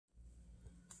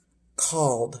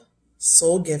called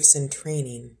Soul Gifts and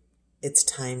Training. It's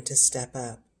time to step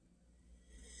up.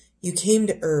 You came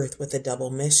to Earth with a double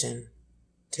mission,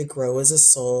 to grow as a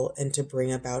soul and to bring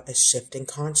about a shift in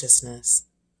consciousness.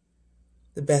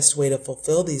 The best way to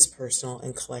fulfill these personal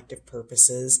and collective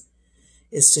purposes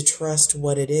is to trust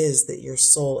what it is that your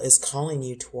soul is calling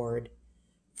you toward,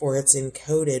 for it's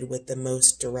encoded with the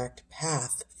most direct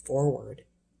path forward.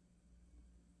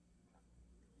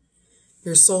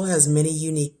 Your soul has many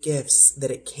unique gifts that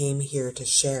it came here to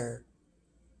share.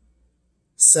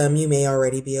 Some you may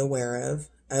already be aware of,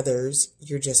 others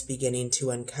you're just beginning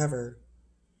to uncover.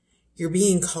 You're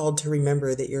being called to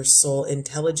remember that your soul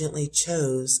intelligently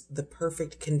chose the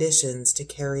perfect conditions to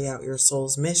carry out your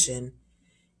soul's mission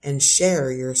and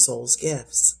share your soul's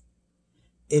gifts.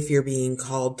 If you're being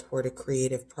called toward a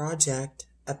creative project,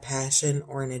 a passion,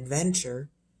 or an adventure,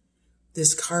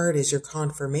 this card is your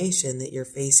confirmation that you're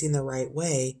facing the right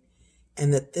way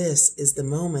and that this is the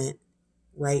moment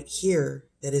right here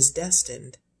that is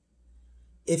destined.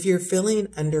 If you're feeling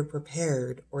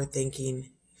underprepared or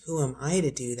thinking, who am I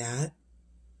to do that?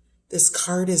 This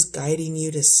card is guiding you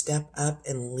to step up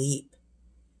and leap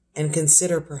and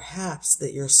consider perhaps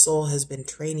that your soul has been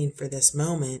training for this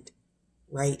moment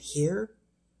right here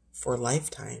for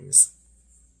lifetimes.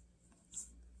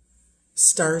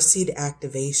 Starseed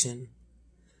Activation.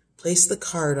 Place the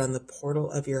card on the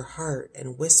portal of your heart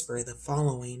and whisper the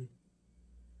following.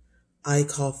 I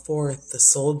call forth the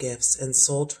soul gifts and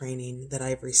soul training that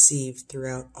I've received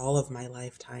throughout all of my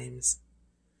lifetimes.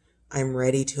 I'm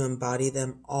ready to embody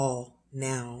them all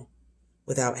now,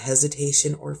 without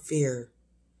hesitation or fear.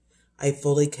 I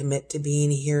fully commit to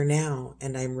being here now,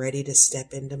 and I'm ready to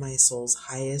step into my soul's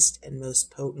highest and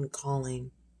most potent calling.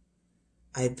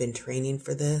 I've been training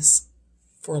for this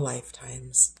for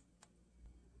lifetimes.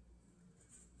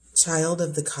 Child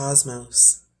of the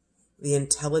cosmos, the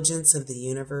intelligence of the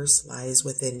universe lies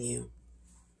within you.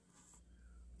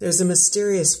 There's a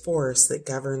mysterious force that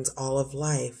governs all of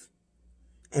life,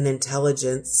 an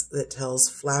intelligence that tells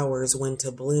flowers when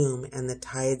to bloom and the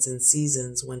tides and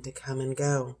seasons when to come and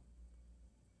go.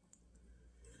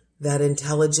 That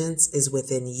intelligence is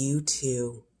within you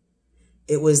too.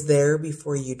 It was there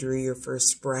before you drew your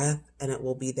first breath, and it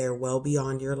will be there well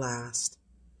beyond your last.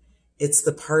 It's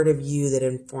the part of you that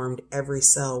informed every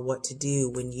cell what to do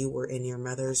when you were in your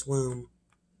mother's womb.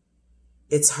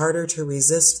 It's harder to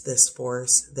resist this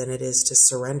force than it is to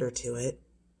surrender to it.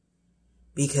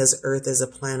 Because Earth is a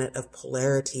planet of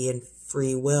polarity and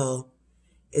free will,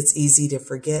 it's easy to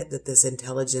forget that this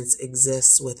intelligence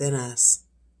exists within us.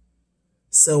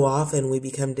 So often we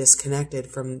become disconnected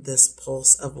from this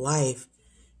pulse of life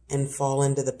and fall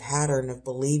into the pattern of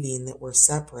believing that we're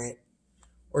separate,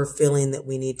 or feeling that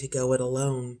we need to go it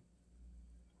alone.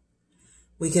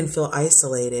 We can feel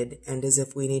isolated and as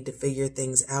if we need to figure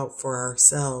things out for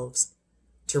ourselves,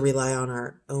 to rely on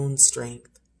our own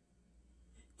strength.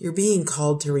 You're being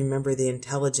called to remember the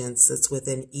intelligence that's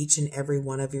within each and every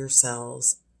one of your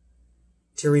cells,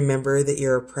 to remember that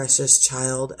you're a precious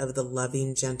child of the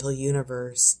loving, gentle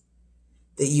universe,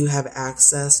 that you have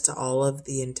access to all of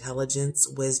the intelligence,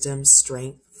 wisdom,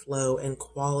 strength, flow, and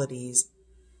qualities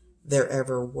there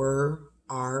ever were,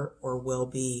 are, or will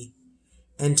be,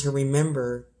 and to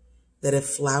remember that if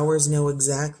flowers know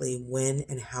exactly when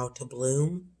and how to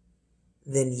bloom,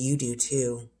 then you do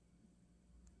too.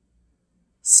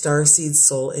 Starseed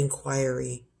Soul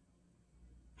Inquiry.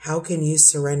 How can you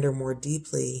surrender more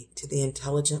deeply to the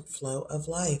intelligent flow of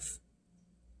life?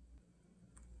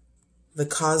 The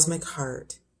Cosmic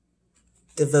Heart.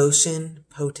 Devotion,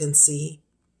 potency.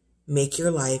 Make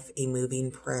your life a moving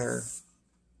prayer.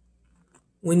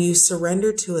 When you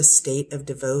surrender to a state of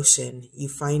devotion, you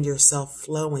find yourself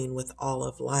flowing with all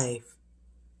of life.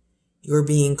 You're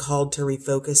being called to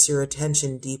refocus your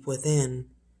attention deep within,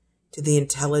 to the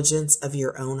intelligence of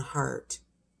your own heart,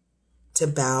 to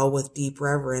bow with deep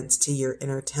reverence to your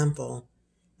inner temple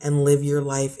and live your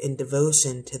life in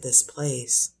devotion to this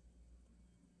place.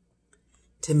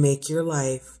 To make your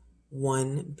life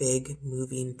one big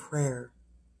moving prayer.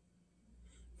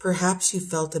 Perhaps you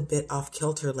felt a bit off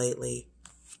kilter lately,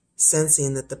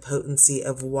 sensing that the potency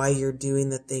of why you're doing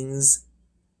the things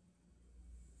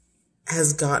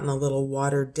has gotten a little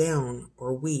watered down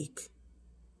or weak.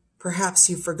 Perhaps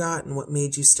you've forgotten what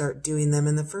made you start doing them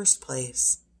in the first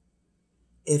place.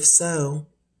 If so,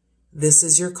 this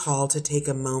is your call to take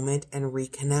a moment and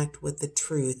reconnect with the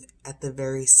truth at the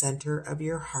very center of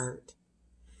your heart,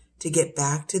 to get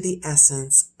back to the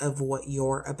essence of what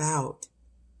you're about,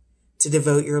 to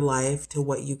devote your life to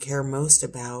what you care most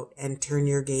about and turn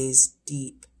your gaze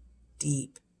deep,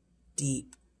 deep,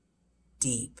 deep,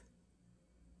 deep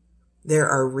There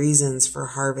are reasons for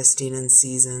harvesting and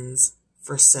seasons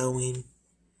for sowing.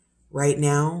 Right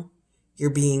now, you're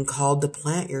being called to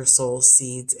plant your soul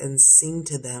seeds and sing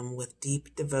to them with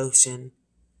deep devotion,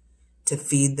 to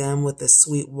feed them with the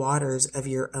sweet waters of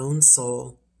your own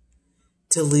soul,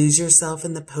 to lose yourself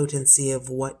in the potency of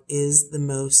what it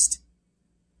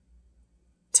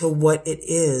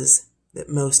is that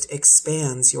most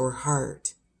expands your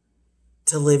heart,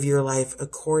 to live your life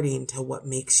according to what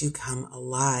makes you come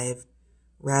alive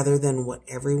rather than what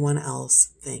everyone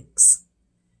else thinks,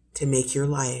 to make your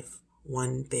life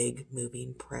one big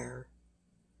moving prayer.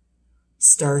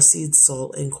 Starseed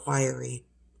Soul Inquiry.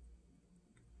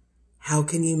 How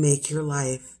can you make your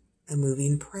life a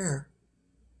moving prayer?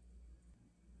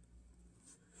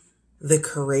 The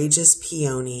Courageous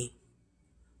Peony.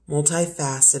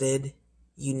 Multifaceted,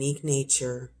 unique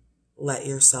nature, let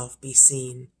yourself be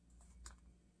seen.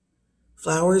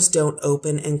 Flowers don't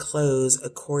open and close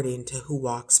according to who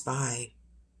walks by.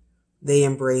 They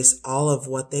embrace all of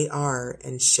what they are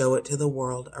and show it to the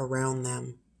world around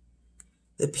them.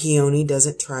 The peony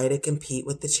doesn't try to compete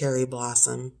with the cherry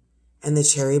blossom, and the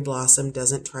cherry blossom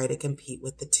doesn't try to compete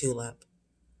with the tulip.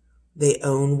 They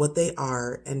own what they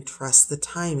are and trust the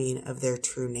timing of their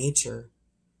true nature.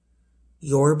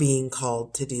 You're being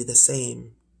called to do the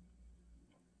same.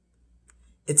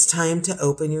 It's time to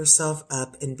open yourself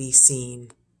up and be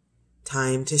seen.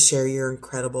 Time to share your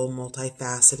incredible,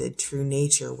 multifaceted true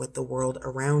nature with the world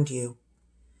around you.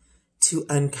 To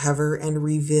uncover and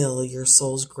reveal your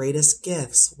soul's greatest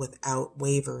gifts without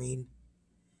wavering.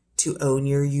 To own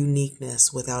your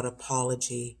uniqueness without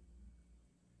apology.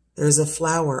 There's a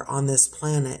flower on this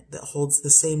planet that holds the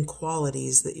same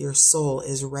qualities that your soul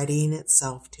is readying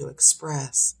itself to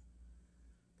express.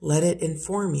 Let it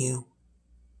inform you.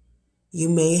 You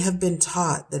may have been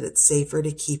taught that it's safer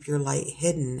to keep your light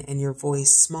hidden and your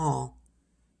voice small,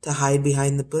 to hide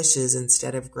behind the bushes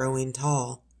instead of growing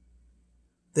tall.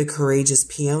 The Courageous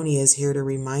Peony is here to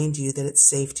remind you that it's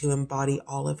safe to embody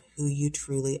all of who you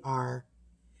truly are.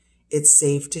 It's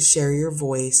safe to share your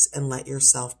voice and let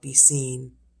yourself be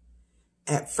seen.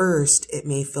 At first, it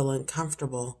may feel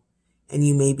uncomfortable, and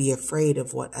you may be afraid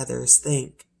of what others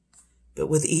think. But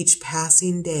with each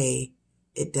passing day,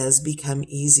 it does become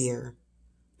easier.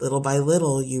 Little by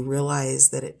little, you realize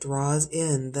that it draws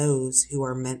in those who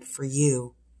are meant for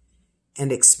you,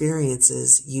 and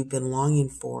experiences you've been longing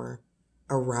for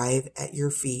arrive at your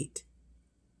feet.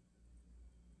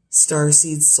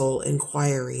 Starseed Soul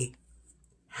Inquiry.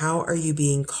 How are you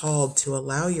being called to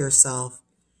allow yourself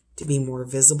to be more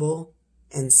visible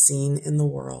and seen in the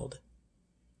world?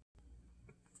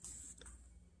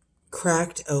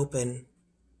 Cracked open.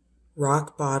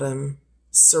 Rock bottom.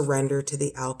 Surrender to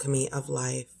the alchemy of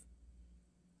life.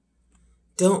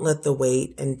 Don't let the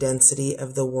weight and density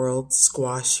of the world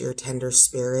squash your tender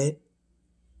spirit.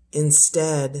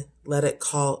 Instead, let it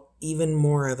call even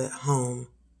more of it home,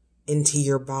 into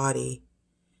your body,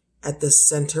 at the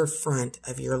center front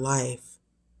of your life.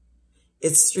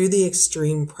 It's through the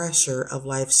extreme pressure of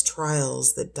life's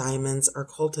trials that diamonds are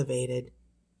cultivated.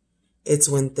 It's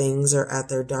when things are at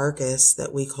their darkest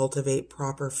that we cultivate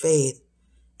proper faith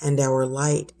and our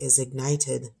light is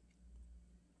ignited.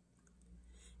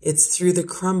 It's through the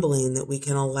crumbling that we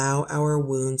can allow our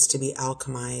wounds to be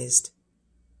alchemized.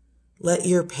 Let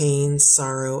your pain,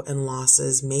 sorrow, and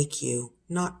losses make you,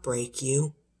 not break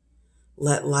you.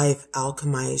 Let life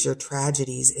alchemize your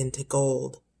tragedies into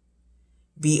gold.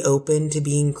 Be open to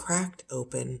being cracked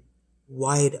open,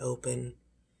 wide open.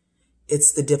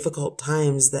 It's the difficult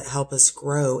times that help us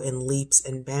grow in leaps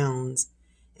and bounds,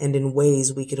 and in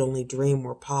ways we could only dream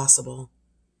were possible.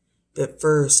 But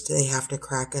first, they have to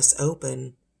crack us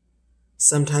open.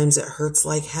 Sometimes it hurts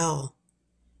like hell.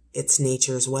 It's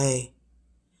nature's way.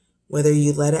 Whether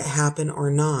you let it happen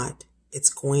or not, it's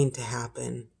going to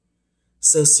happen.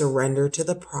 So surrender to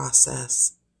the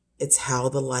process. It's how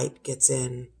the light gets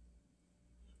in.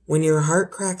 When your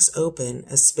heart cracks open,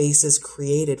 a space is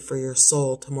created for your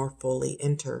soul to more fully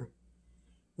enter.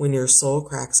 When your soul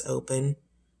cracks open,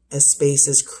 a space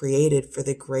is created for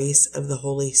the grace of the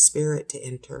Holy Spirit to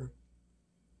enter.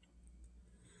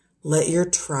 Let your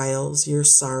trials, your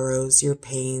sorrows, your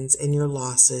pains, and your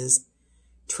losses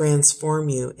transform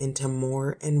you into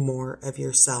more and more of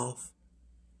yourself.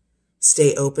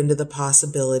 Stay open to the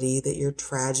possibility that your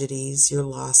tragedies, your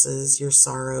losses, your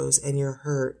sorrows, and your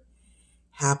hurt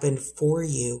happened for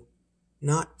you,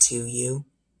 not to you.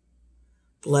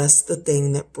 Bless the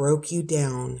thing that broke you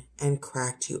down and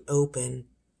cracked you open,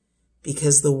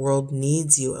 because the world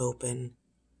needs you open.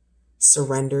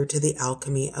 Surrender to the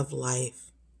alchemy of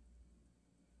life.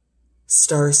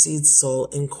 Starseed Soul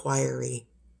Inquiry.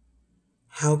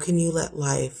 How can you let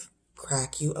life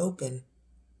crack you open?